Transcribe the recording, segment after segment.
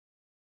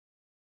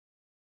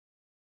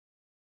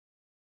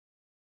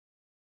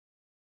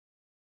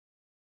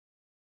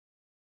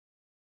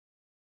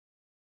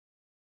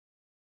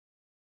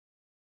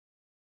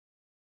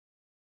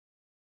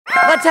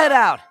Let's head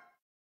out.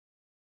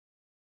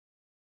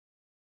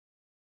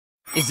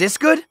 Is this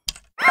good?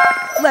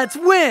 Let's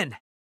win!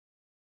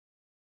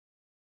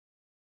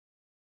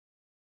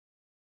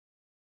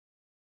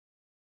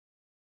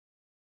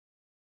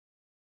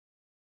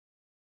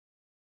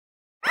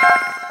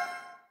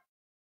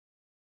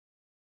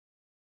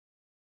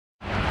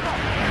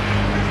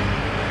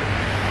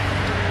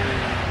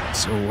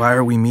 So why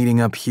are we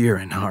meeting up here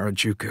in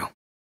Harajuku?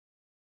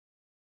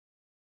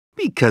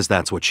 Because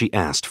that's what she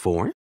asked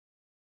for.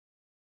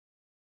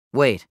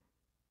 Wait,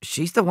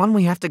 she's the one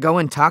we have to go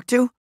and talk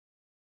to?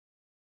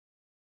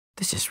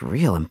 This is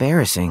real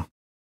embarrassing.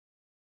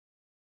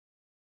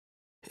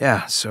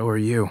 Yeah, so are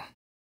you.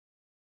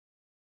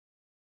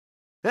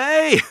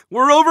 Hey,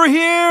 we're over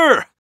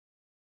here!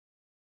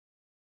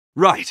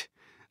 Right.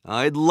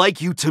 I'd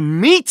like you to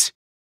meet...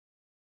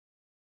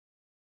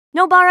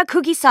 Nobara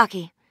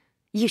Kugisaki.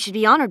 You should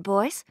be honored,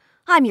 boys.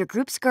 I'm your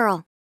group's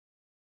girl.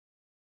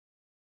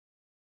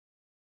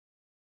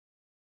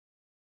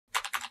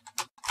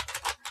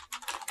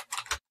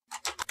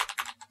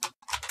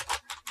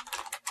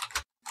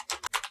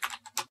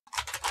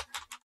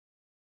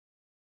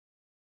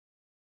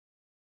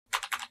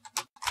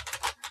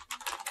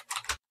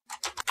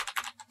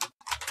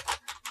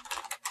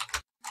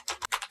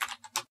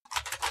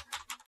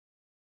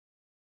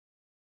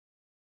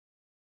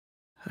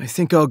 I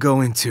think I'll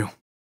go in too.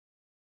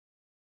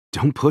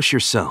 Don't push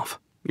yourself.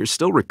 You're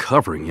still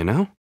recovering, you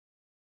know?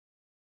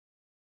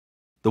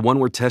 The one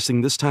we're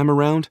testing this time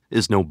around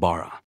is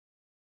Nobara.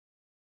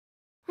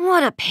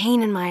 What a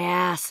pain in my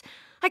ass.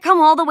 I come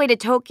all the way to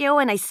Tokyo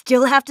and I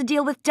still have to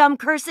deal with dumb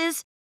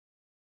curses?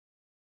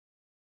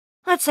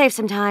 Let's save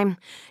some time.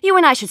 You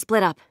and I should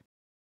split up.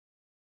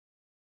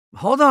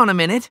 Hold on a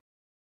minute.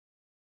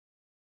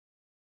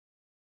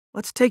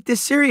 Let's take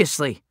this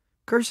seriously.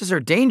 Curses are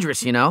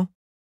dangerous, you know.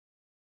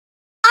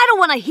 I don't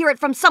want to hear it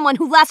from someone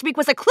who last week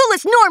was a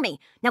clueless normie!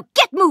 Now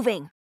get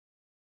moving!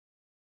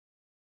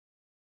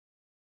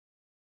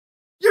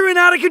 You're an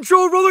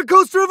out-of-control roller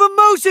coaster of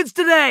emotions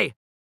today!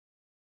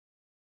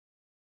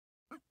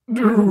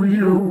 Do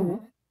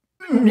you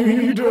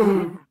need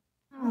a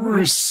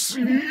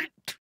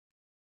receipt?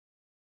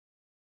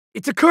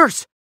 It's a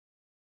curse!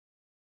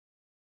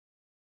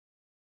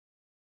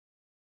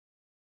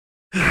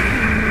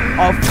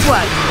 All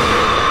flesh!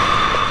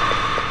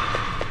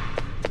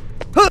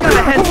 Got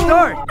a head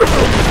start! Now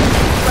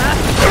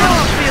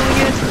I'm feeling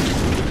it!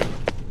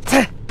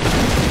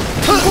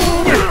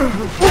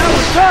 Now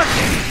we're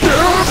talking!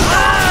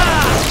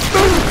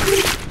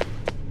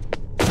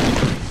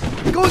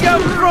 Going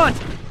out in front!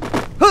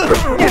 I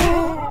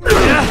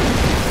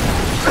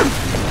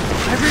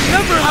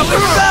remember how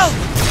it felt!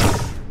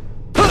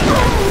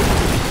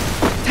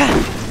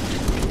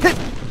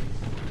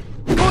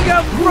 Going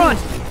out in front!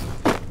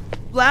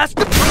 Blast!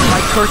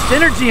 My cursed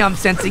energy I'm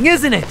sensing,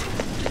 isn't it?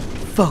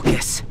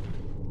 Focus.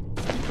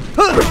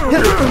 To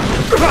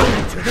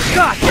the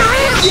gut!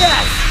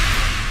 Yes!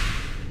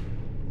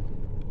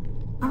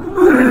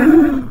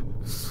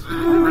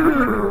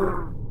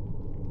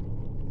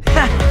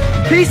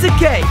 Piece of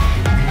cake!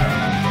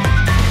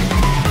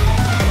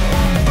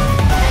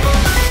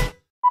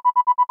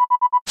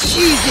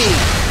 Easy!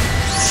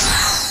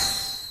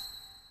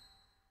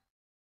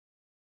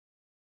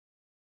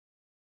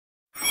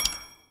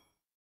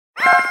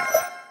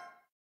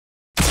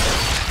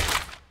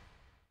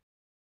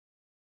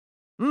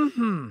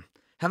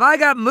 Have I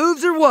got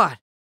moves or what?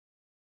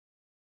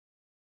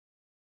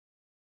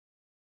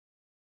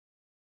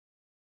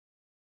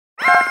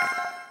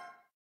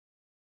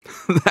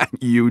 That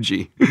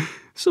Yuji.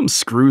 Some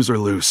screws are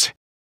loose.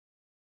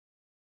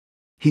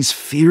 He's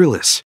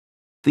fearless.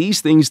 These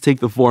things take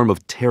the form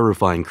of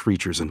terrifying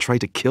creatures and try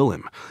to kill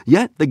him,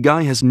 yet the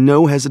guy has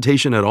no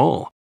hesitation at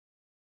all.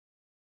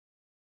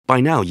 By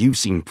now, you've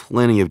seen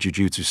plenty of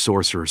Jujutsu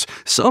sorcerers,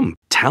 some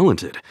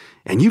talented,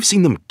 and you've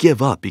seen them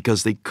give up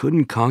because they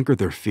couldn't conquer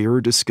their fear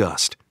or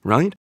disgust,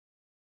 right?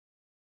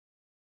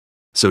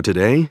 So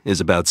today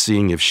is about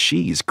seeing if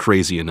she's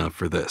crazy enough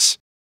for this.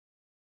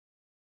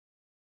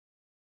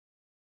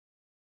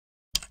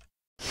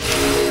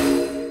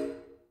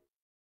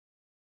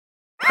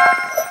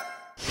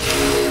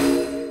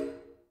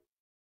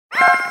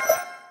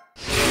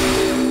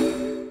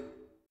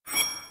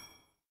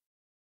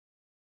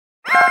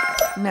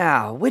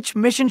 Now, which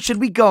mission should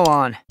we go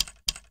on?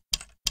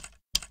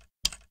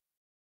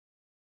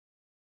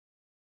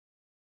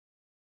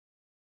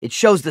 It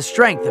shows the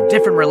strength of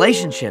different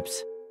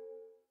relationships.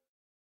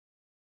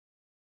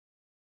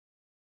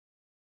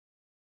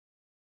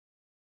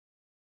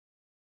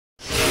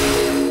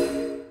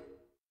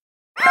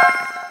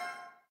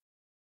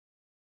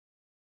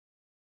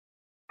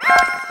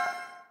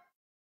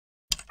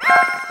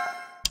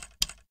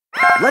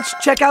 Let's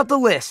check out the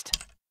list.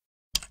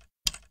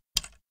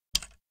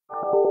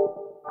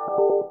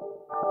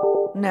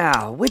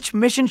 Now, which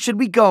mission should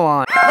we go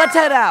on? Let's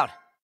head out!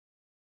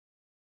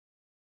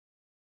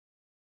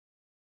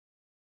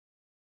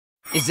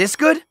 Is this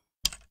good?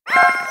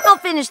 I'll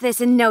finish this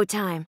in no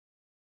time.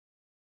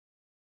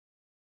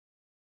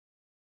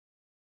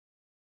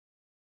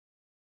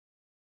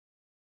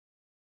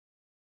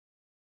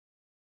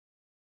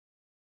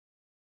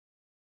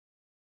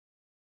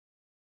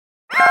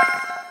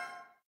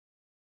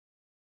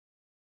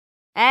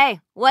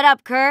 Hey, what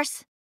up,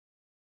 Curse?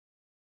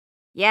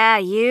 Yeah,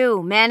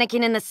 you,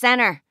 mannequin in the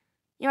center.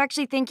 You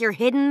actually think you're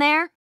hidden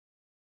there?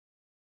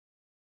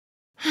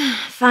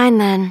 Fine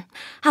then.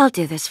 I'll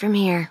do this from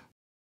here.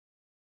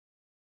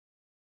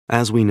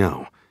 As we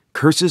know,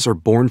 curses are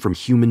born from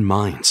human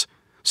minds,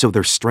 so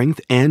their strength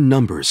and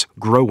numbers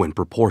grow in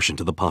proportion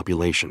to the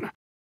population.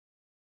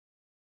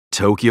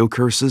 Tokyo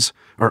curses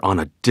are on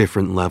a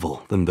different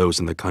level than those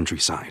in the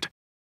countryside.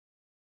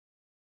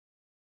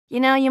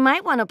 You know, you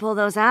might want to pull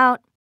those out.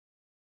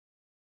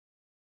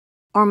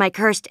 Or my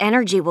cursed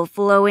energy will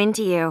flow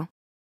into you.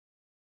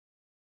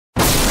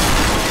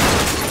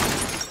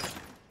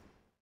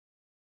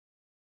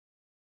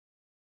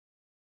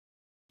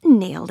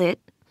 Nailed it.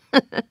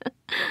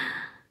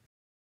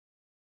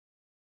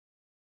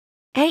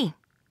 Hey,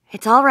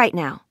 it's all right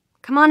now.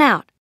 Come on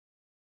out.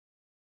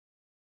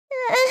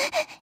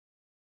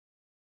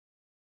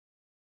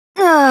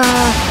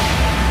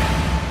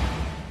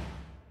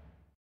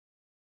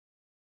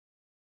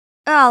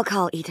 I'll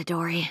call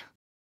Itadori.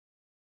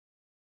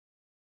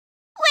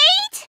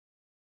 Wait!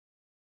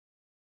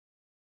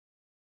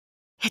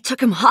 It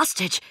took him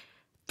hostage.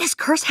 This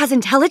curse has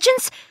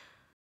intelligence?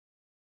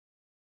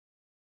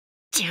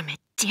 Damn it,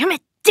 damn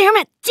it, damn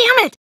it, damn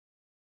it!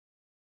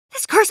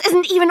 This curse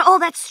isn't even all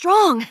that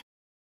strong.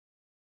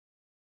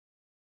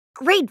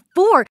 Grade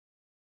 4.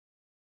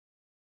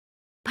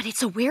 But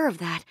it's aware of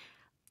that.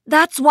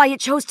 That's why it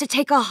chose to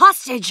take a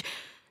hostage.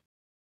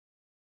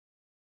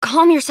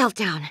 Calm yourself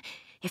down.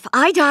 If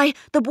I die,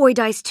 the boy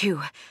dies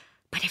too.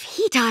 But if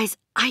he dies,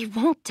 I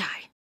won't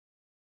die.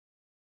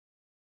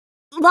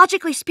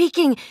 Logically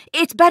speaking,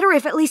 it's better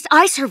if at least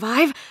I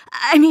survive.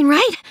 I mean,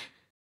 right?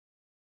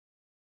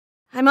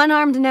 I'm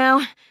unarmed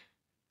now.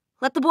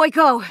 Let the boy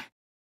go.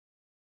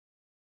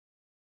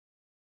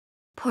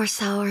 Poor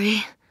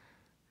Saori.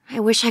 I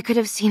wish I could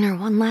have seen her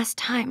one last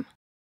time.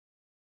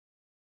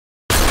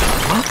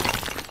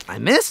 What? I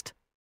missed?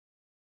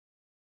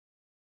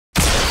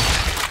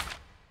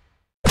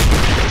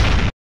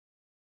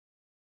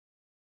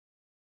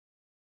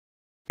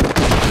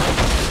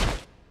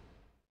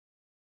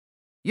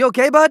 You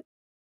okay, bud?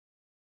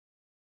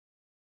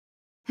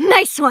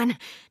 Nice one!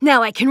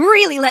 Now I can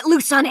really let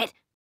loose on it!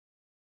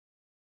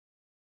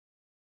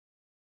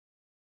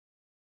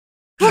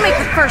 We'll make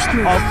the first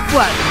move. All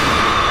flat.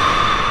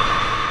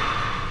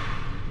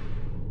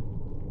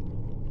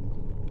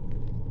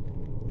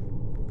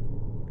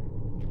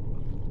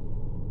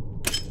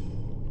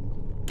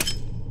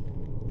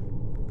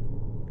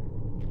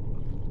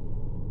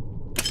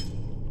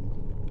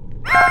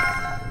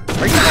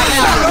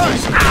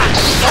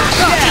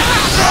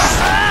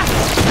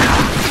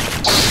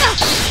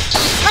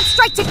 Let's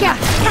strike together!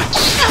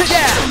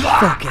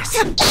 Focus.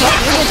 There's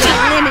a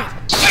limit!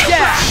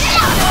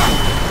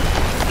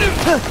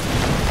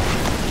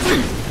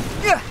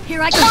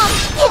 Here I come!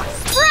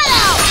 Spread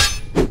out!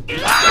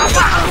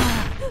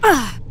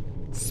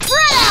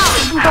 Spread out!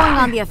 I'm going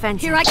on the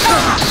offensive. Here I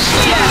come!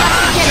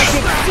 Let's get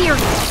a bit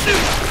serious.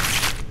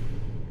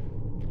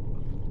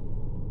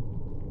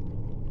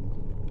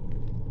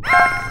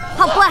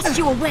 I'll blast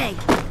you away.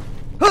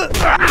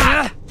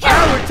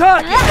 Now we're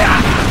talking!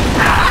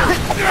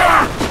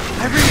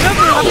 I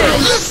remember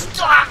this!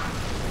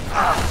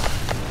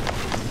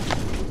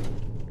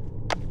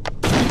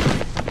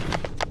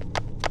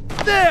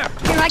 There!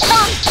 Here I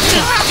come!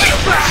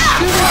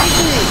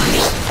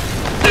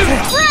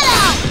 Spread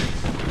out!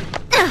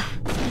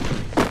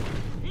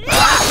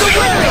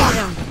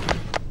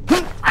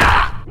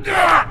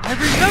 I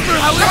remember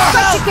how it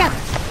felt! Together!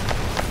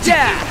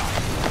 Yeah!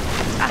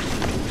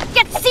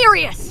 Get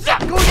serious!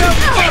 Go down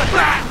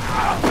front!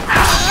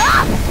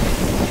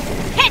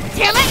 Hit,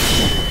 damn it!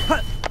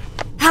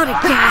 Out of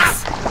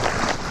gas!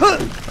 To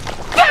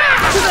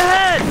the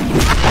head!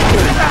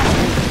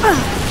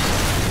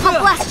 I'll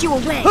blast you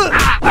away!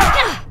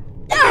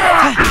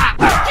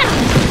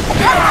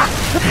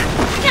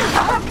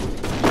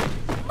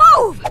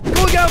 Move!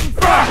 Going out in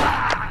front!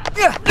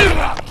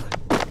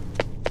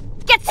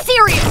 Get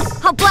serious!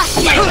 I'll blast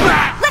you!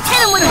 Let's hit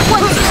him with a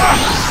one-two!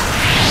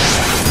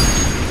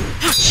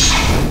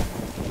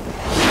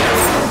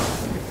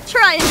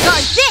 Try and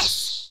guard this!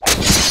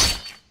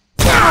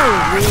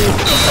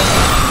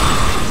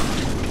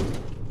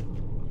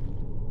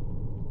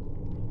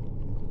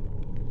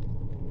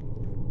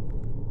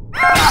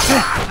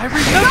 I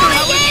remember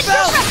how it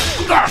felt!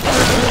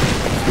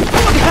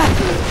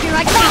 Here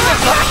I come!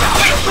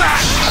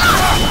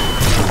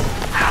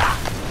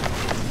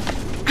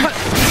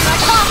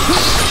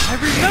 I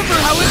remember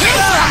how it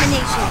felt!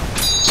 Domination!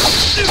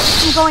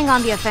 I'm going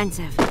on the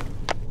offensive.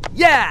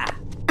 Yeah!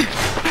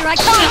 Here I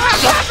come!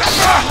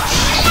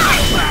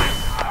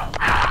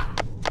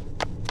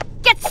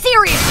 Get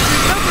serious!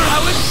 Remember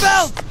how it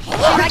felt!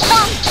 Here I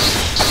come!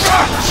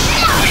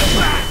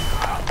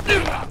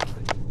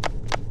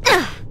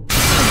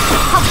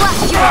 I'll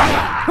blast you away!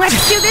 Let's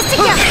do this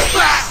together!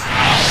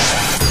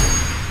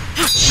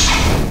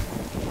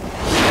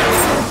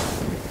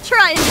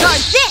 Try and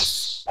guard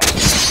this!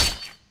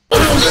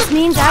 This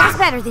means I was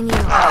better than you.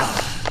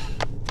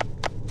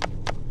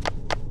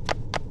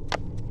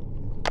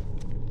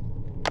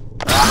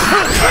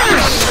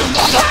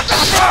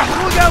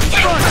 Look out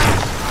front!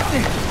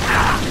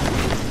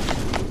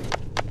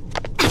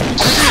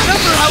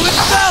 Remember how it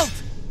felt!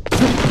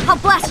 I'll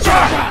blast you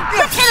away!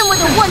 Let's hit him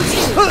with a 1-2!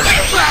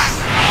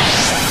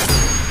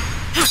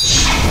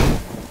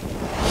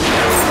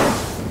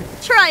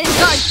 Try and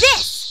guard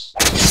this!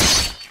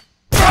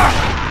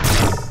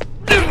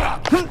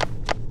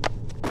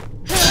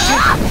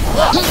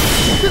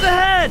 To the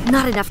head!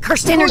 Not enough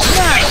cursed energy!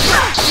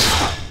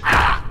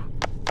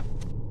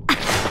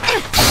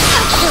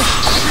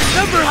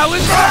 Remember how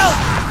it felt!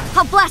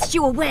 I'll blast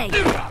you away!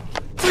 To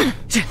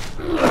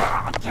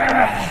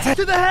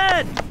the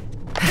head!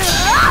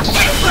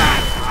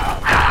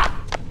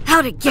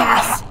 Out of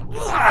gas!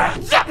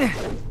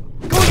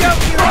 Going out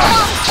here!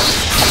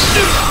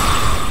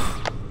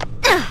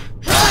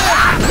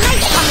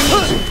 Nice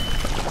combination!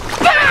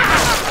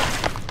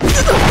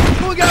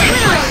 Going out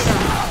here!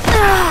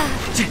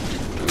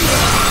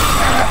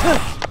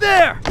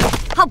 There!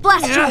 I'll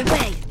blast you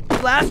away!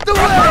 Blast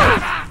away!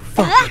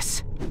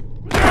 Focus!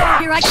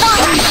 Here I come!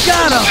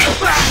 Got him!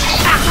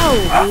 So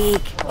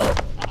weak.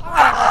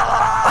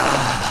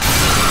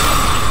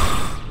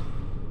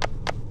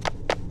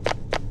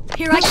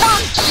 Here I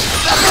come!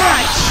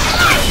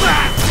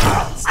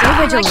 Stay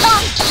vigilant.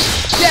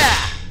 Yeah!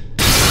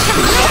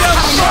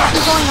 I'm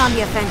going on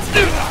the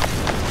offensive.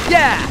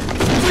 Yeah!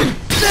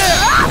 There!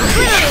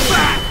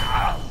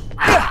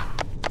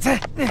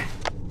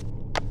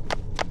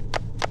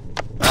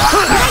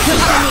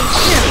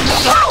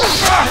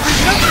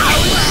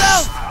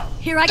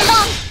 Here I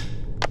come!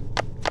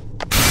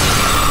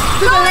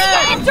 To the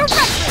head!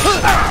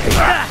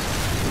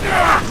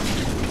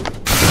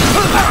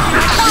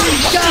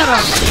 Got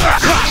him!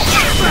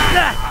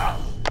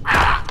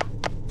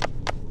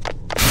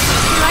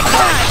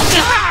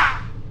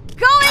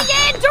 Going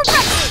in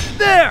directly!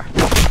 There!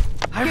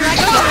 Here I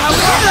come!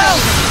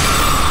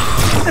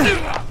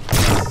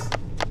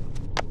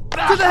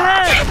 To the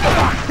head!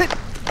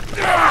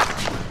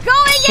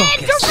 Going in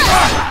directly!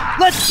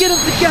 Let's get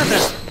them together!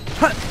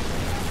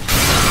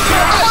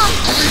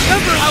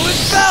 Remember how it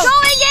felt!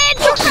 Going in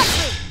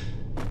directly!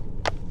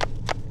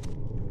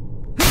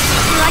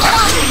 Here I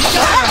come!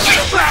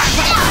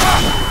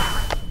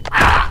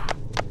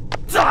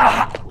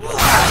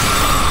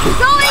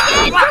 Going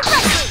in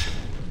directly!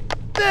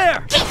 There!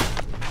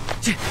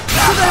 To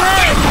the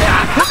head!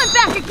 Coming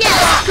back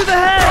again! To the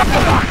head!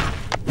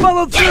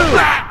 Follow through!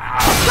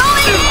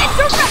 Going in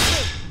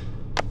directly!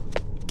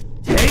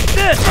 Take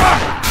this!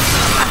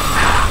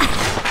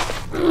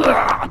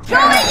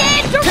 Going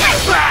in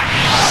directly!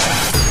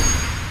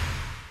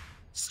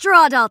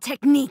 Straw doll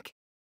technique.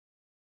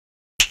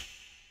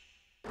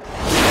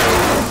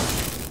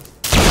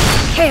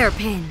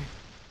 Hairpin.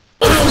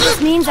 This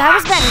means I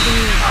was better than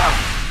you.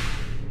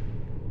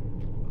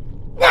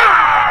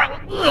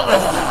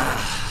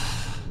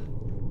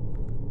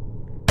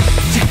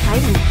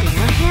 Fighting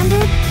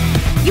barehanded?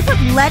 You put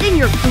lead in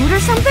your food or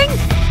something?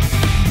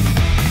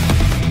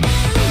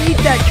 Eat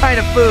that kind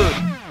of food!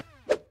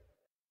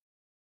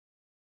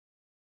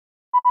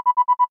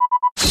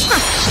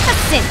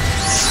 That's it.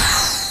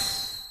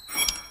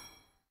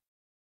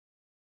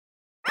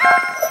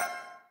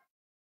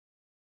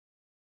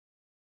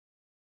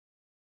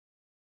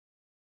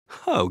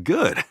 Oh,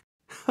 good.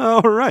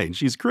 All right,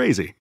 she's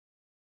crazy.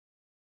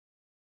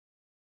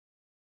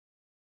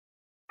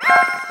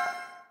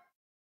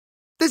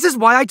 This is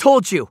why I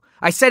told you.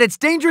 I said it's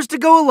dangerous to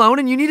go alone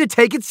and you need to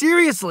take it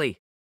seriously.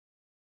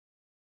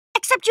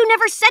 Except you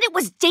never said it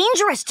was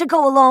dangerous to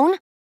go alone.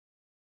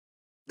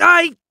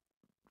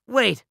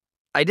 Wait,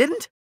 I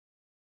didn't?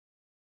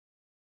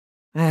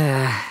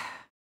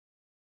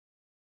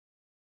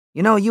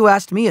 You know, you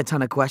asked me a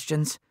ton of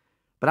questions,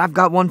 but I've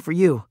got one for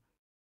you.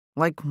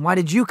 Like, why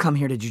did you come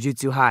here to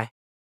Jujutsu High?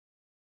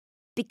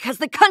 Because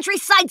the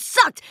countryside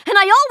sucked, and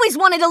I always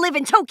wanted to live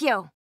in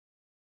Tokyo.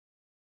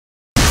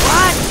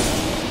 What?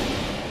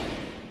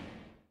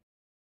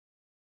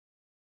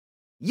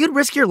 You'd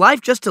risk your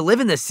life just to live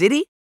in the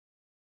city?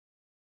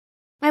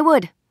 I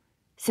would,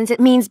 since it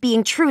means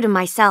being true to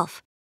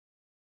myself.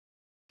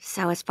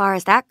 So as far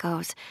as that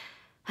goes,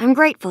 I'm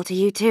grateful to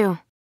you too.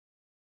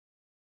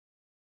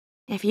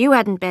 If you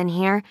hadn't been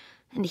here,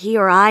 and he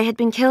or I had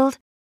been killed,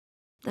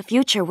 the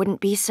future wouldn't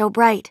be so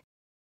bright.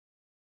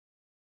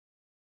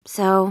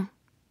 So,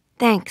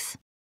 thanks.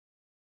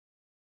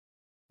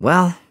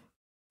 Well,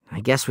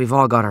 I guess we've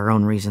all got our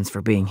own reasons for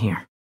being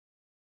here.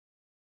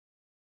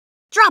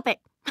 Drop it!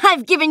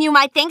 I've given you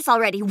my thanks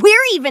already.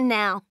 We're even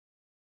now.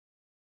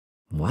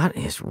 What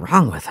is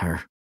wrong with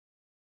her?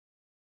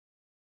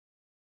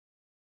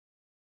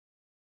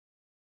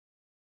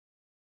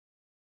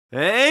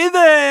 Hey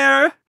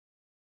there!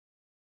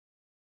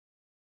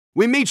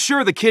 We made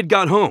sure the kid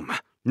got home.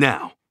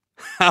 Now,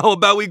 how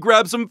about we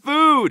grab some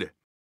food?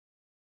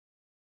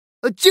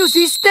 A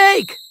juicy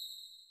steak!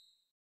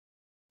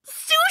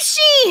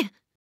 Sushi!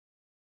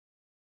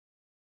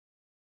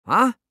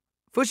 Huh?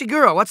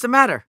 Fushiguro, what's the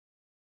matter?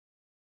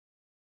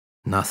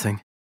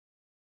 Nothing.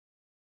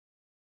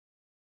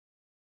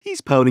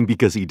 He's pouting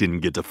because he didn't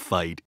get to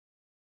fight.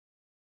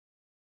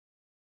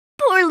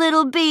 Poor Poor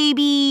little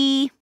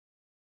baby.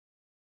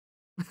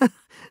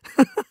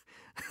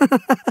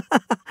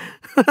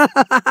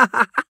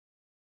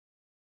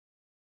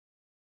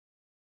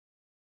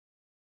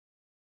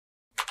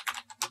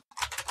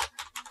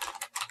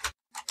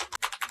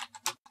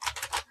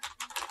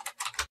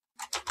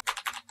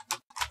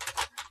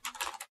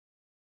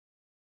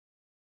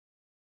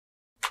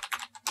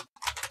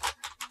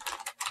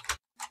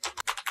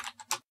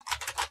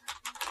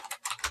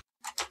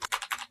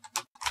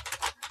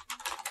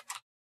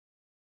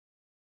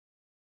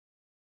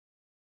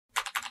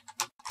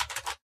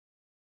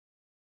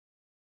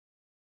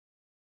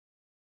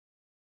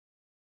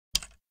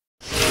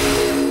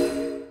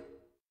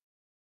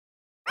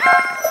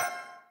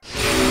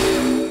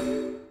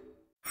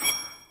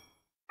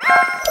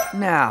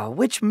 Now,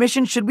 which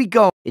mission should we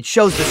go? It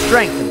shows the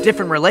strength of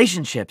different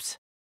relationships.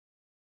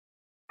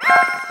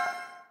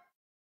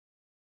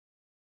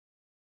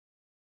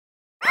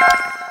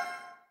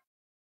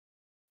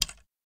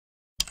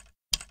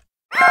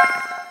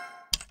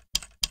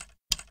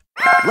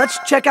 Let's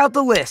check out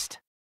the list.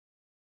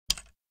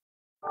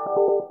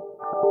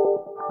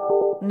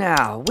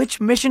 Now,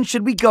 which mission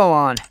should we go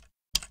on?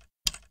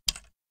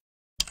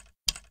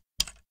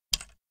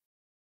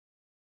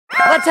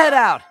 Let's head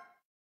out.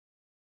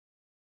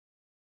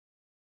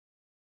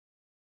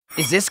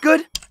 Is this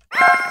good?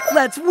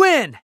 Let's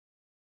win!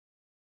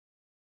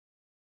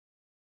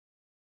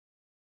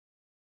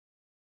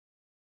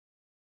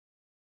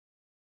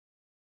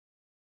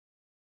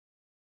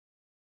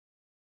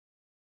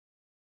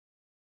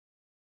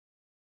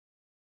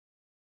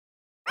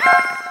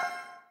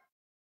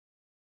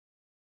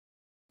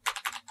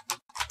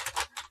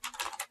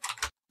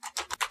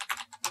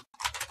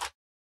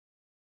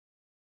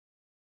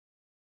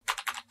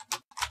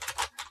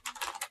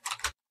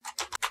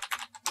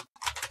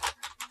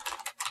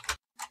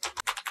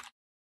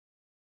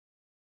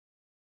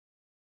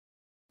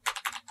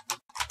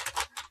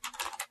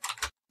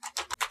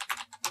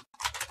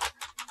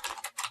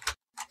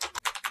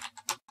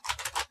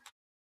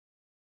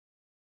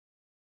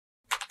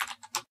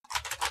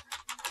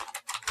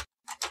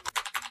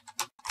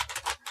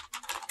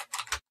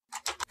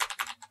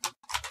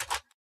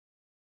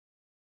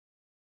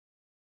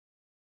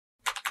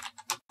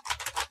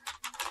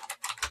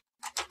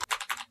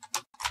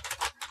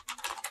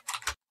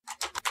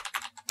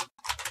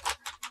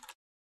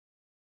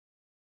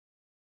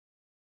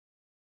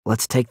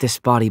 Let's take this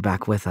body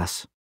back with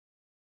us.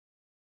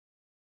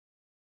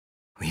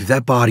 Leave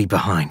that body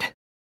behind.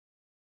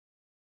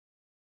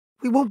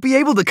 We won't be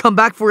able to come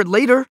back for it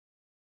later.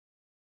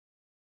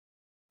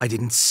 I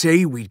didn't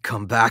say we'd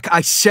come back.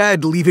 I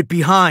said leave it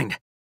behind.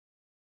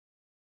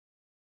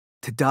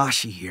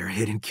 Tadashi here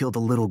hit and killed a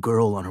little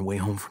girl on her way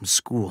home from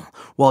school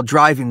while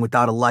driving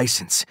without a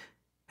license.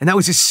 And that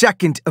was his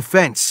second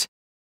offense.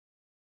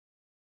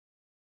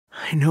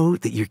 I know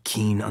that you're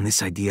keen on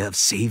this idea of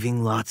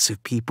saving lots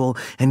of people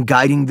and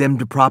guiding them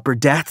to proper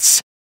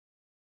deaths.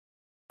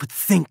 But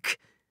think,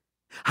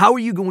 how are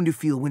you going to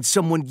feel when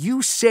someone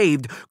you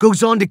saved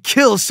goes on to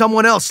kill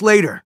someone else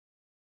later?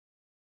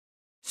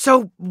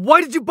 So,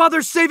 why did you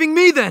bother saving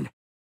me then?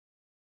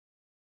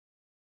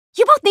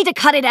 You both need to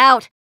cut it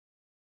out.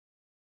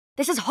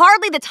 This is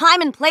hardly the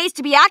time and place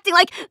to be acting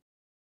like...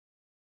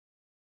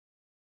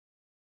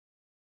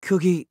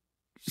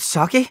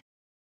 Saki?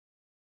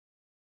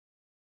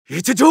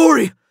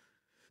 Itadori!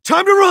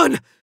 Time to run!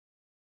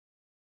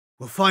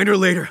 We'll find her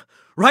later.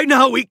 Right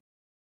now,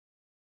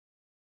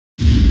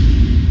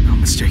 No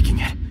mistaking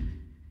it.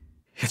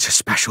 It's a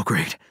special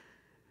grade.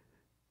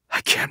 I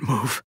can't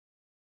move.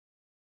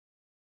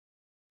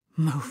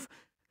 Move.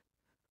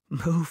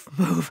 Move,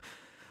 move.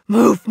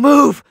 Move,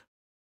 move!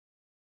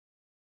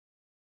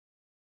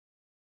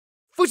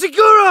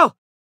 Fushiguro!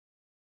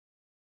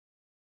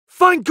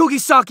 Find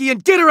Kugisaki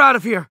and get her out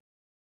of here!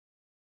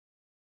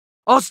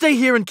 I'll stay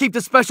here and keep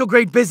the special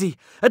grade busy,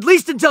 at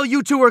least until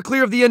you two are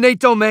clear of the innate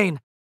domain.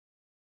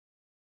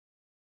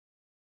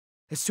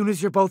 As soon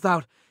as you're both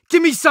out,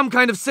 give me some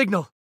kind of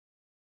signal.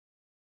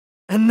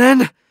 And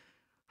then,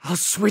 I'll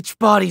switch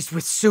bodies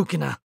with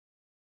Sukuna.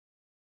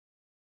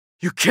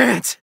 You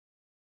can't!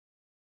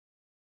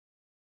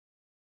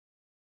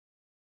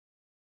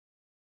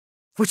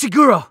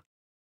 Fushiguro!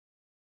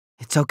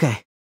 It's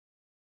okay.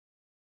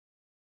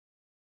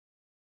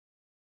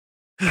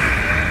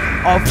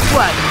 I'll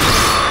flatten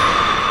you.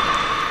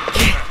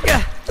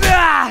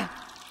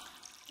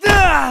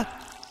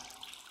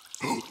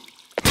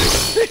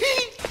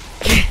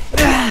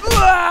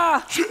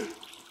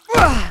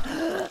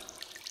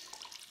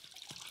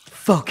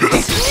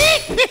 Focus.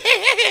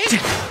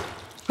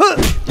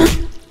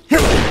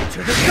 To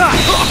the gut.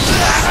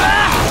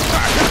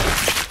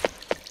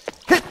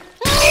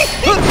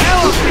 Now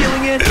I'm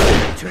feeling it.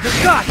 To the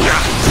gut. Now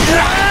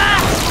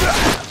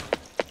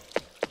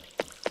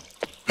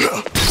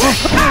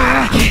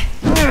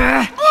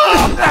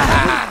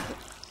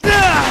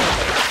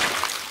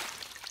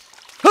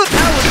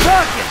we're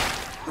talking.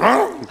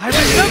 I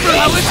remember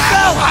how it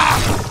felt.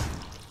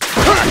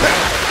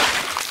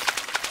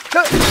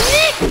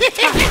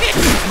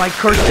 my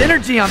cursed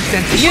energy I'm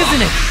sensing,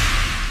 isn't it?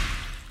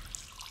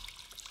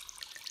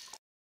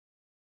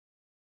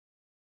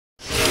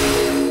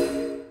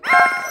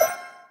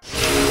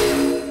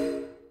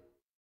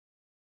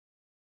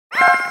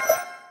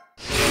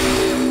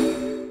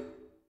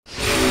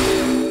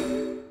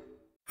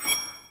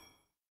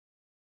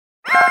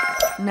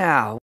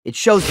 Now, it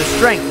shows the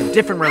strength of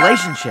different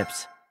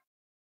relationships.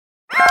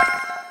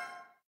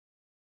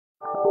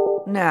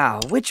 Now,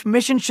 which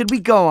mission should we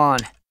go on?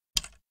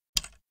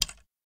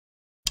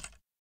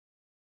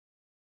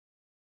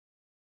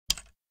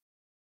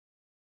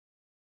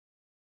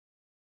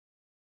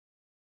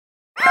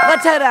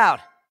 Let's head out!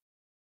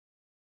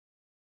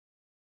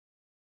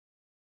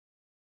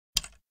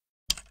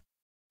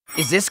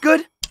 Is this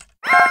good?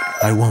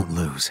 I won't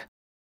lose.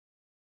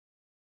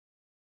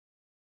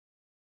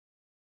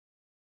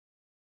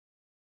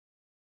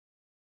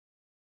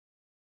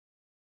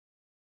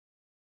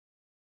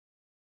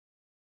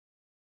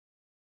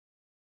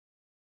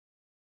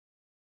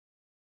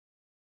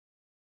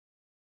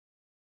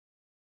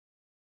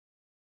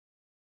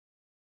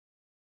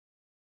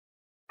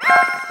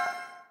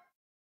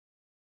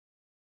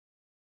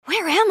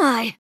 Where am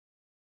I?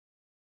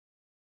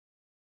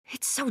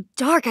 It's so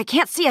dark, I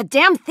can't see a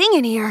damn thing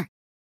in here.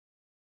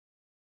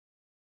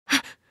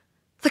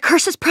 The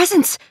curse's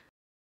presence.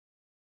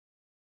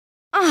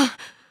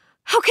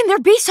 How can there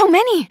be so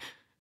many?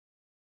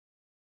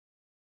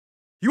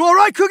 You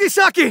alright,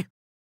 Kugisaki?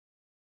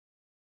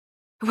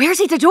 Where's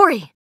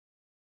Itadori?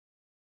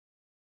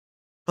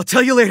 I'll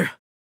tell you later.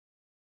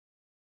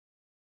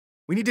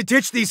 We need to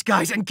ditch these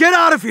guys and get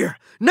out of here!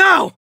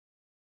 Now!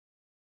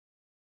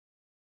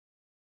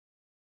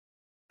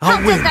 How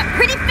does that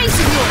pretty face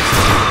of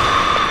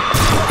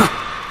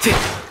yours?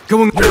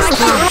 Going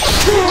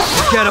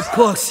get up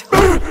close.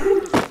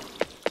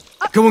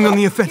 Going on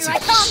the offensive.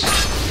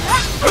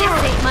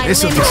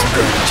 This'll do some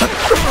good.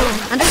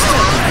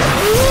 Understood.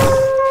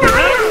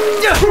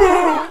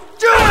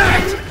 Do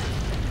it!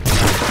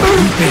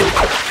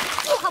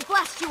 I'll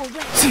blast you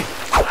away.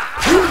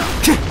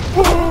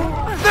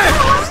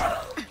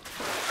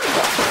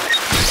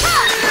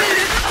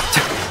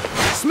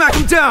 Smack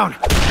him down!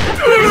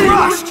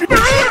 Crushed!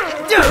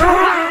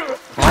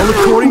 All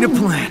according to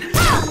plan.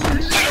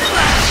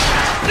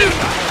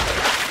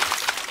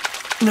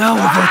 Now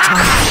of our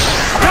time.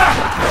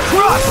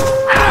 Crushed!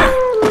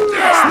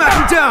 Smack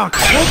him down!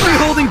 Won't be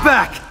holding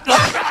back!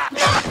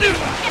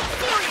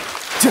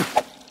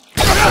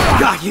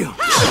 Got you!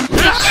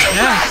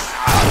 Yes!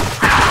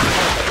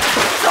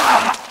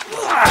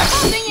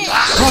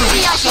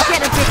 Maybe I should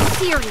get a bit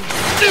serious.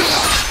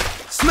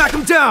 Smack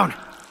him down!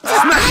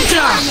 Smack him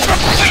down!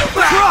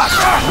 Crush!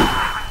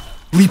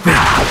 Leap in!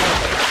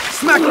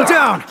 Smack him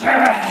down!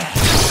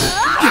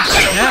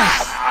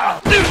 Yes!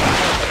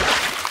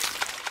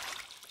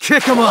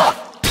 Kick him off!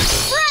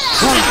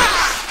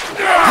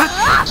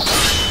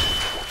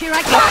 Here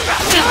I come!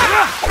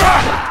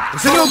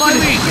 There's an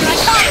opening!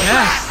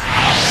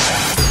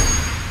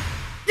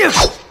 Yes!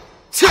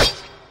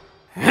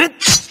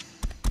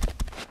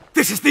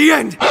 This is the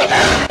end!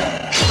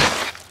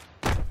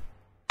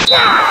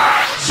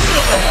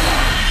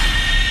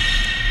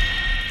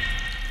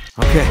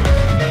 Okay,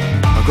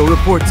 I'll go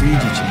report to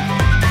Yuji.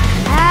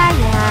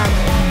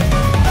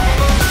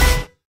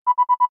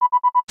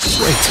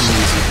 Way too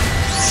easy.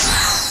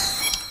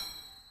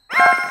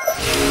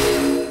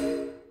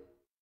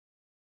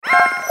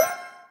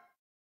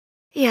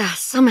 Yeah,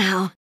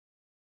 somehow.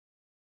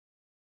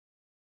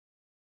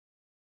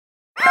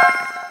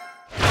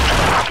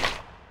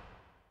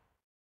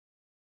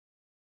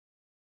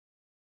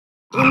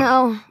 You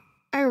know,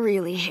 I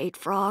really hate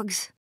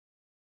frogs.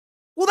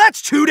 Well,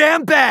 that's too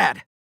damn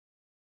bad!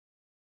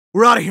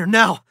 We're out of here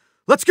now.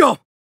 Let's go!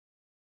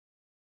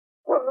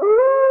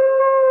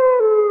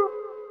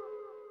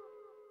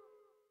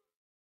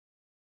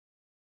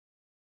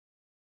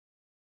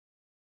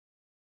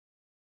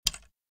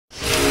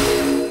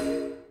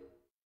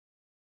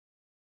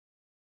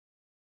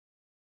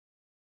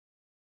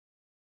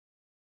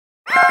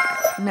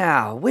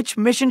 Now, which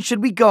mission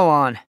should we go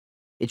on?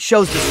 It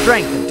shows the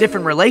strength of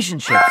different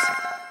relationships.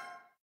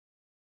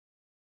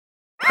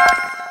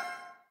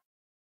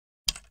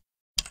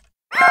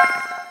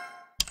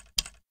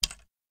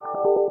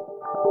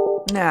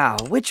 Now,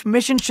 which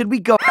mission should we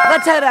go?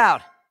 Let's head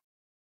out!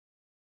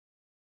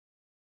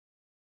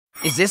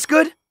 Is this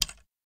good?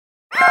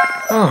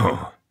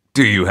 Oh,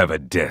 do you have a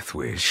death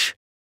wish?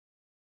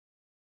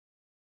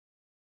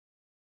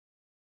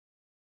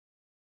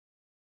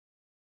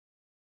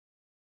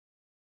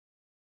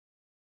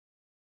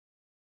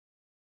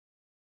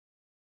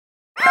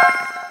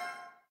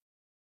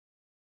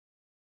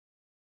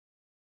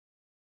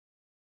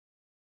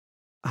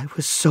 I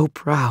was so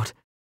proud.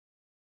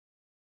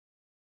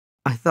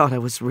 I thought I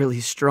was really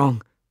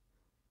strong.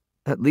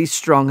 At least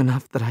strong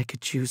enough that I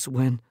could choose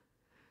when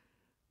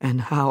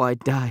and how I'd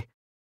die.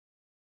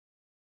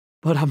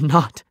 But I'm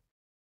not.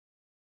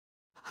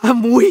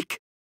 I'm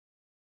weak.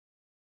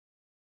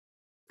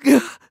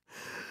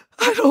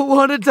 I don't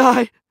want to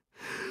die,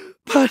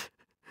 but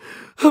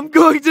I'm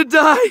going to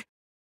die.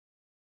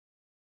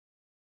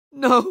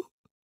 No.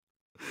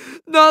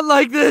 Not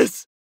like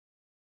this!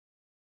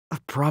 A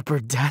proper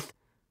death?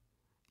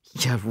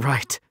 Yeah,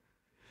 right.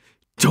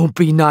 Don't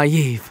be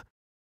naive.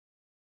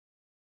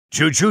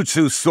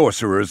 Jujutsu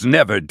sorcerers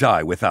never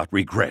die without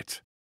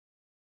regret.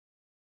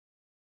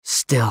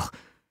 Still,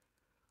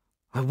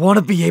 I want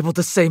to be able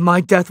to say my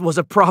death was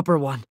a proper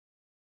one.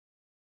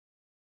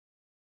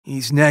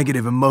 These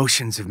negative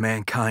emotions of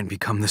mankind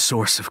become the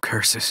source of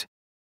curses.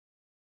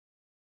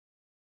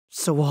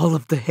 So all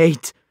of the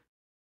hate,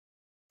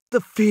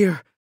 the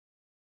fear,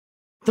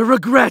 the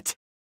regret.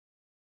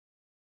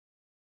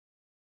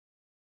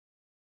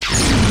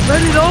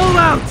 Let it all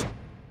out!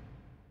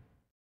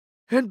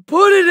 And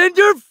put it in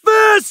your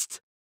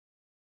fist!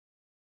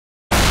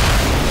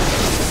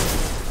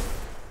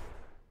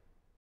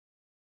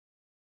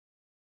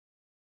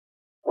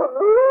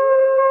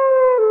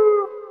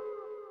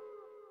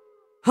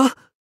 Huh?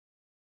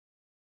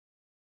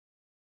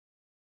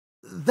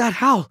 That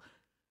howl!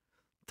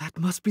 That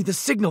must be the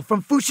signal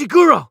from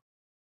Fushiguro!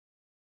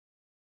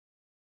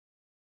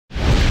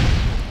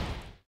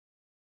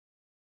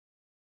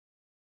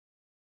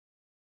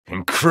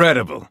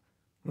 Incredible!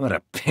 What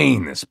a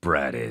pain this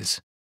brat is.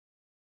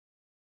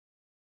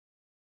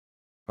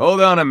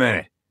 Hold on a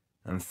minute.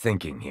 I'm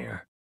thinking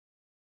here.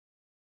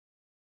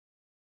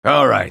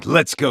 Alright,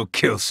 let's go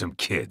kill some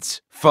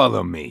kids.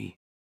 Follow me.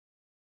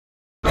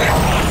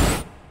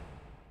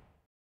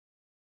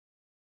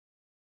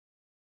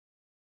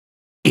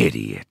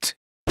 Idiot.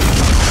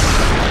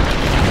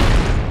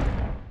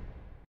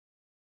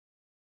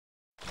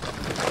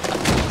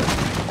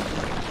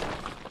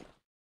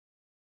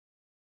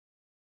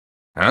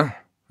 Huh?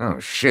 Oh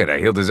shit, I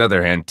healed his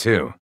other hand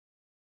too.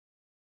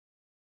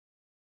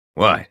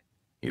 What?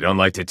 You don't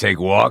like to take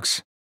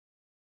walks?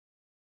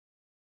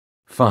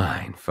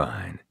 Fine,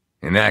 fine.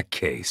 In that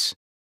case,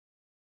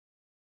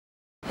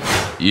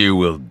 you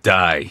will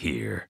die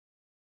here.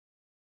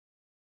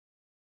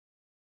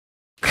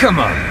 Come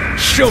on,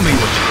 show me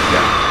what you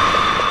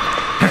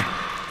got.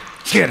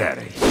 Get out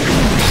of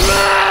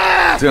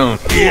here. Don't.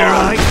 Here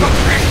I go.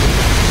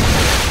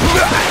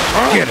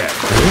 Get out of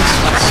here.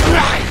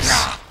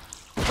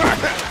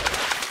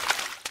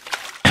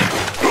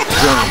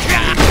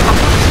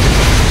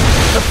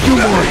 A few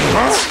more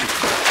hits.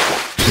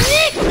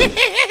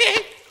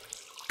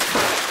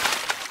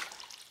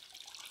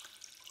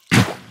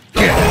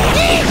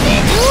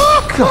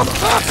 Come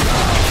on.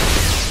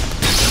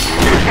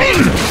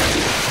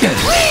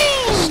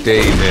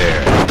 Stay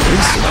there.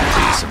 This might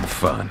be some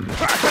fun.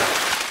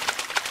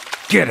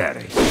 Get at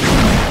it.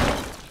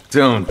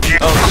 Don't.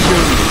 I'll show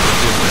you the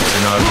difference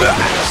in our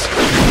levels.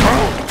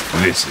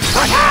 This is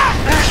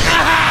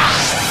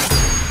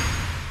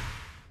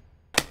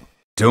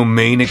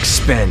Domain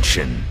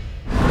Expansion.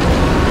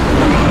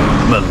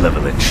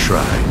 Malevolent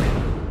Shrine.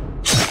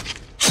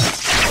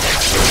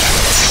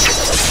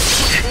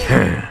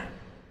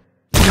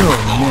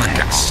 You're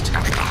next.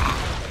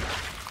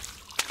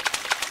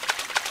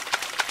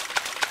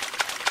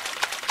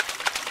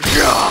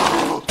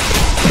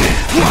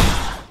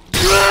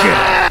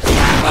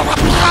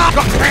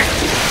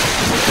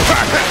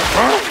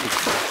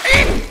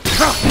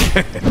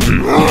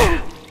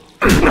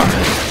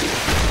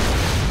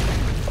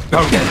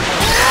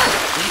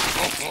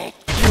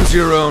 Use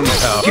your own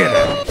power. Get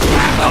it.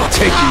 I'll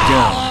take you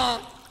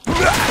down.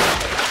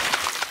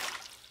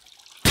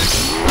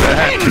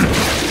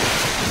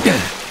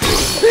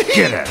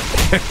 Get it.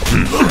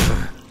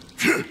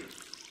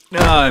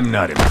 I'm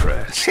not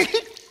impressed.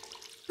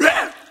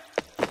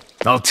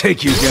 I'll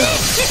take you down.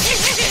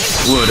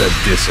 What a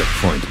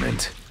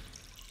disappointment.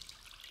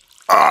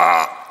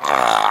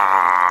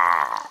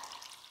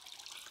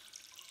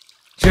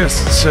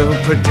 Just so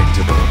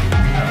predictable.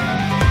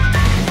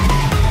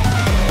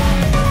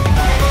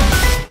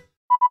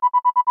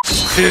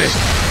 You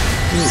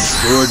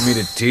bored me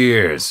to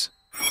tears.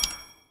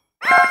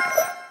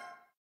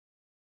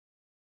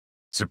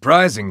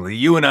 Surprisingly,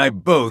 you and I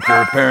both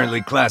are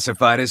apparently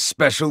classified as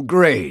special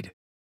grade.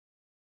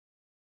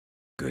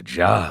 Good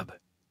job.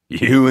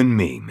 You and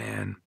me,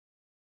 man.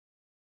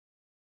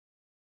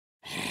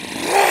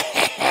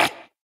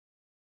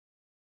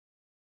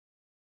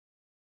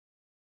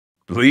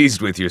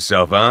 Pleased with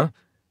yourself, huh?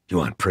 You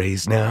want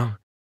praise now?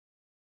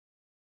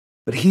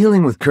 But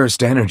healing with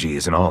cursed energy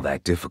isn't all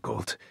that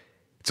difficult.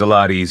 It's a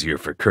lot easier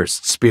for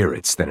cursed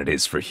spirits than it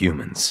is for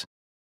humans.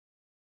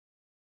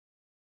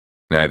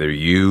 Neither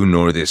you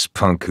nor this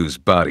punk whose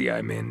body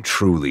I'm in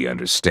truly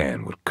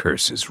understand what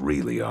curses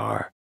really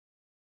are.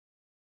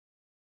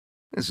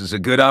 This is a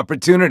good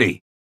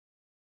opportunity.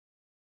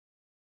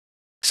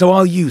 So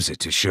I'll use it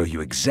to show you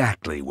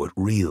exactly what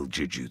real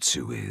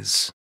Jujutsu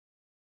is.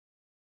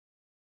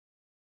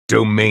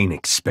 Domain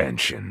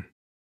Expansion.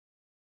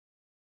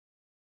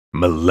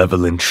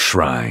 Malevolent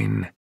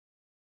Shrine.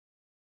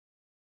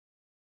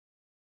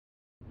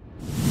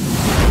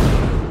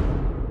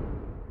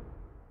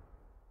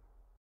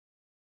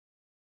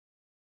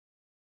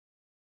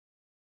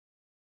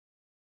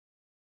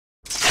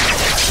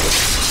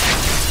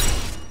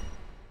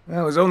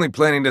 I was only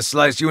planning to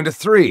slice you into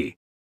 3.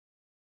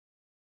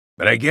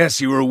 But I guess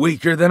you were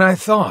weaker than I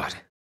thought.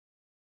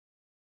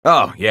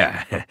 Oh,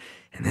 yeah,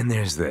 and then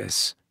there's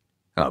this.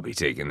 I'll be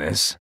taking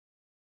this.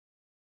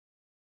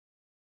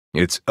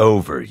 It's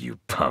over, you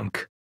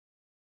punk.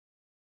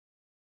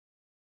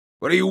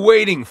 What are you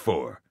waiting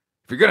for?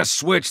 If you're gonna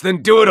switch,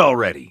 then do it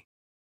already.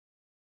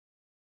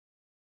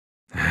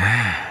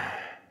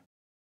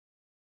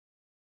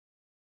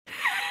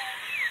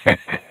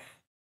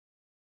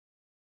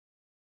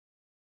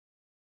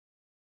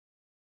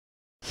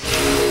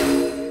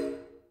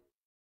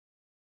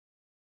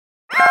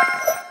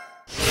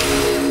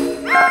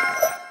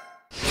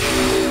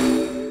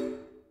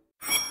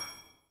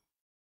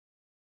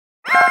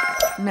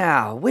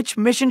 Now, which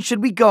mission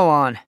should we go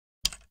on?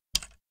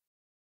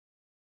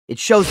 It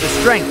shows the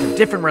strength of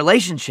different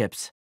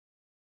relationships.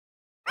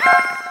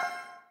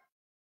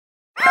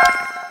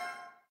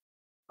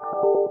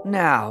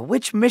 Now,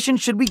 which mission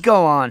should we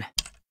go on?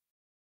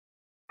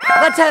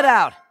 Let's head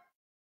out!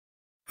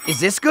 Is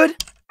this good?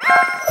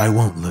 I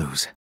won't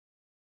lose.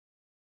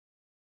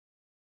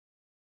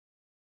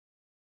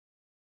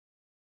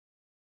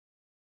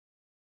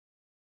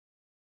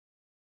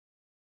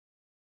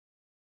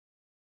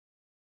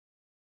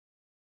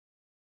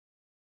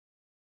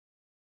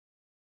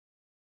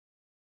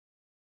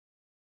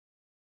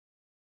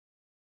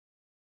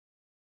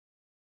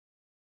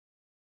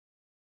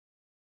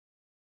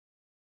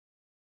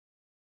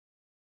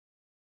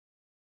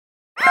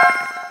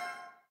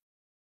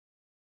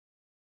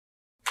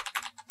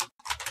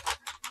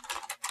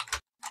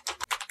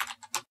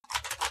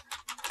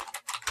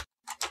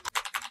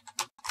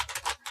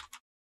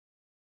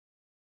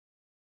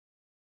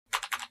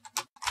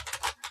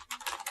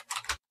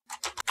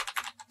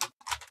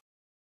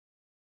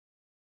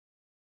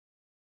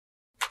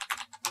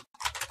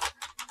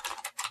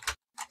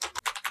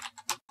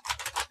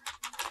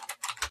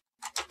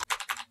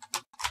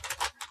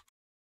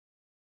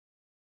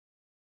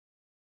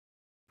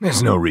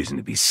 There's no reason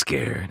to be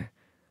scared.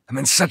 I'm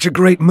in such a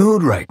great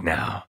mood right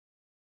now.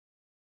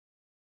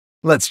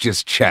 Let's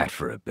just chat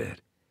for a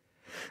bit.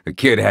 The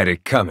kid had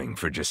it coming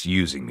for just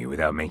using me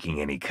without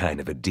making any kind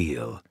of a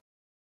deal.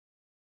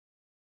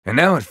 And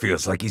now it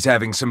feels like he's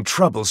having some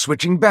trouble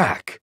switching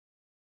back.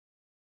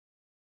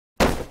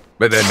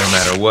 But then no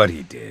matter what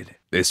he did,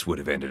 this would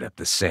have ended up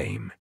the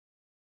same.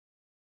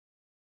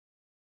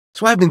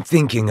 So I've been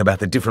thinking about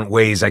the different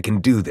ways I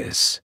can do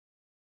this.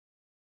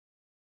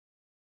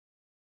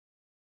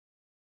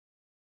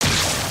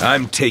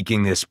 I'm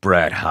taking this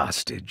brat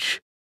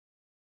hostage.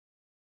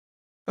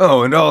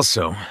 Oh, and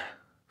also,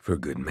 for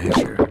good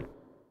measure.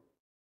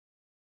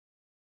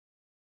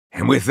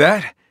 And with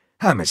that,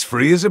 I'm as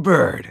free as a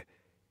bird.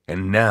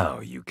 And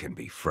now you can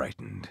be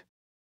frightened.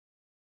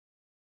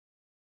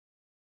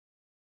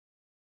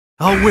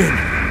 I'll win.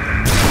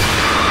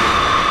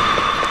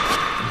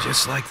 And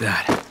just like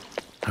that,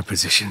 our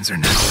positions are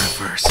now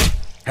reversed.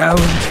 How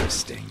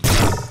interesting.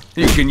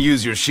 You can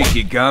use your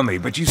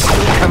Shikigami, but you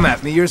still come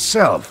at me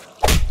yourself.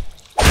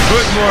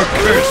 Put more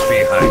curse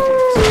behind it.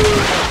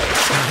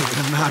 It's not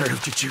even a matter of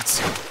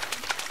Jujutsu.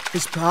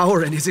 His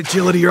power and his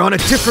agility are on a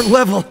different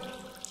level.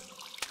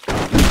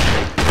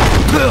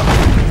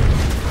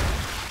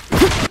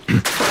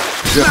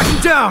 Smack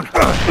him down!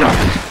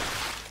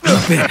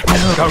 Jump in.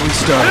 Are we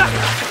starting?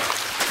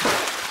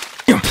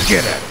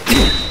 Get at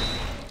it.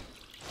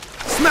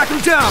 Smack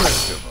him down!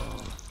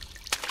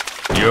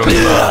 You're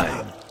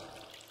mine.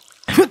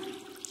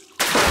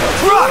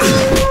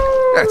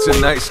 That's a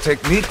nice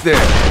technique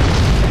there.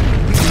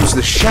 You use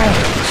the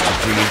shadows to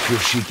create your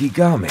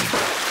Shikigami.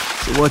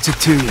 So what's it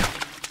to you?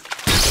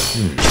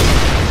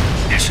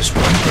 There's just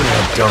one thing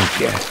I don't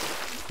get.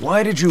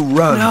 Why did you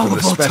run from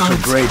the special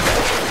grade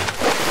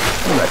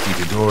battle? You left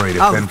Itadori to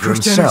fend for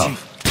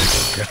himself.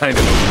 Kind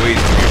of a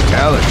waste of your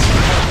talents.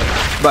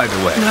 By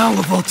the way, Now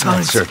of all that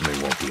times. certainly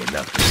won't be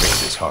enough to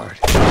fix his heart.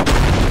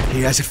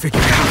 He has it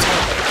figured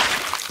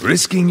out.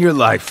 Risking your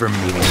life for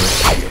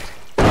meaningless shit.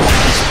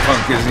 This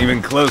punk isn't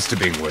even close to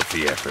being worth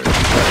the effort.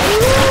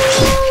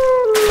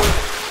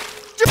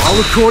 All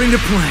according to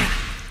plan.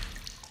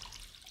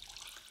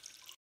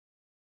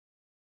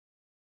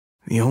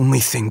 The only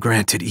thing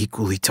granted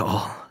equally to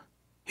all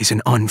is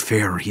an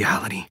unfair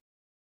reality.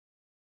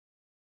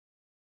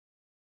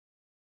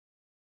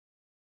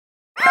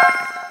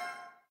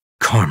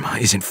 Karma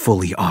isn't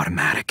fully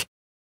automatic.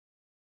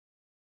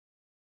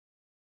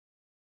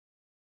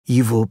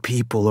 Evil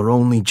people are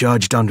only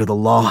judged under the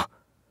law.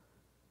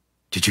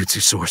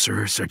 Jujutsu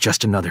sorcerers are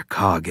just another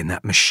cog in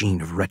that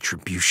machine of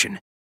retribution.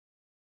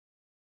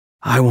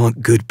 I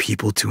want good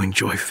people to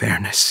enjoy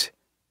fairness,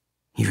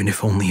 even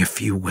if only a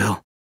few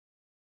will.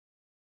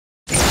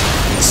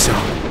 And so,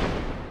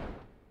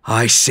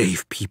 I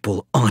save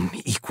people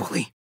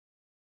unequally.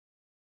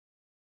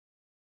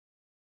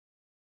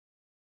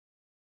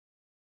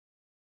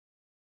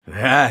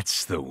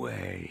 That's the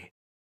way.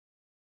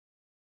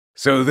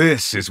 So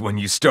this is when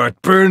you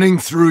start burning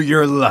through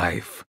your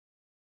life.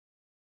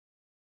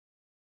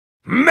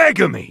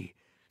 Megami!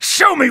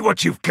 Show me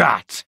what you've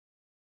got!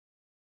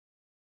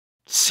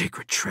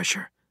 Sacred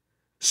treasure,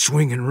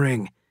 swing and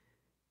ring.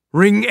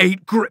 Ring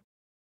 8 grip.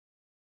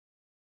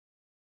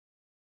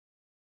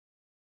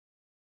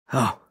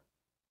 Oh,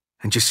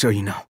 and just so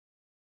you know,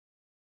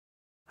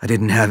 I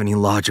didn't have any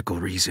logical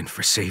reason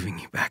for saving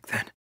you back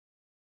then.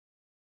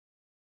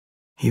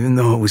 Even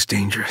though it was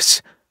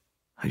dangerous,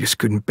 I just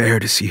couldn't bear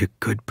to see a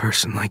good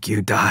person like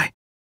you die.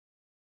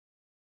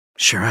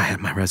 Sure, I had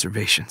my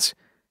reservations,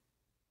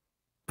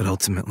 but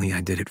ultimately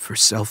I did it for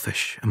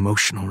selfish,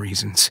 emotional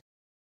reasons.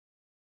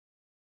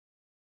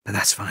 But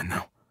that's fine,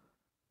 though.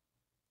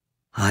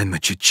 I'm a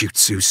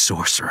Jujutsu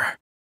sorcerer.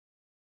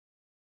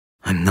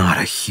 I'm not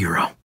a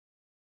hero.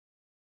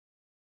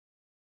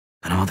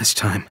 And all this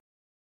time,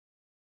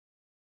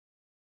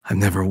 I've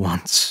never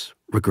once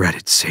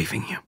regretted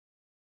saving you.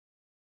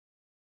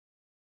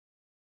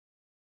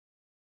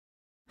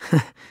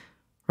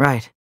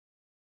 Right.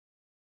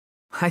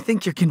 I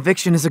think your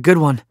conviction is a good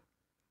one,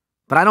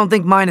 but I don't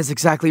think mine is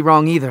exactly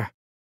wrong either.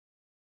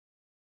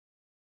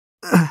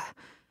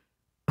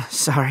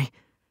 Sorry.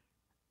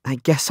 I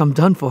guess I'm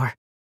done for.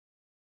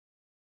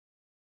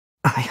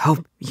 I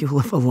hope you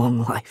live a long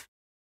life.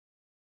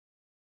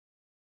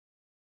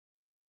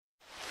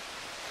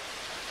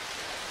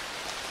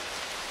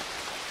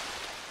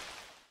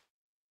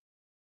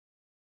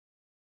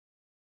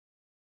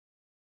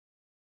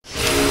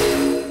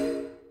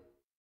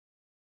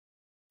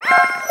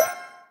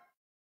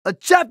 A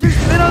chapter's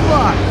been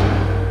unlocked!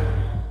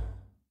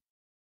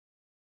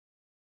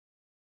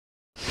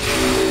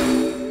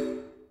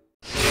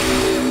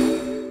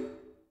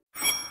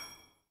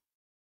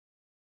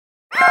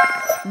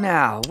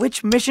 Now,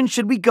 which mission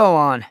should we go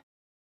on?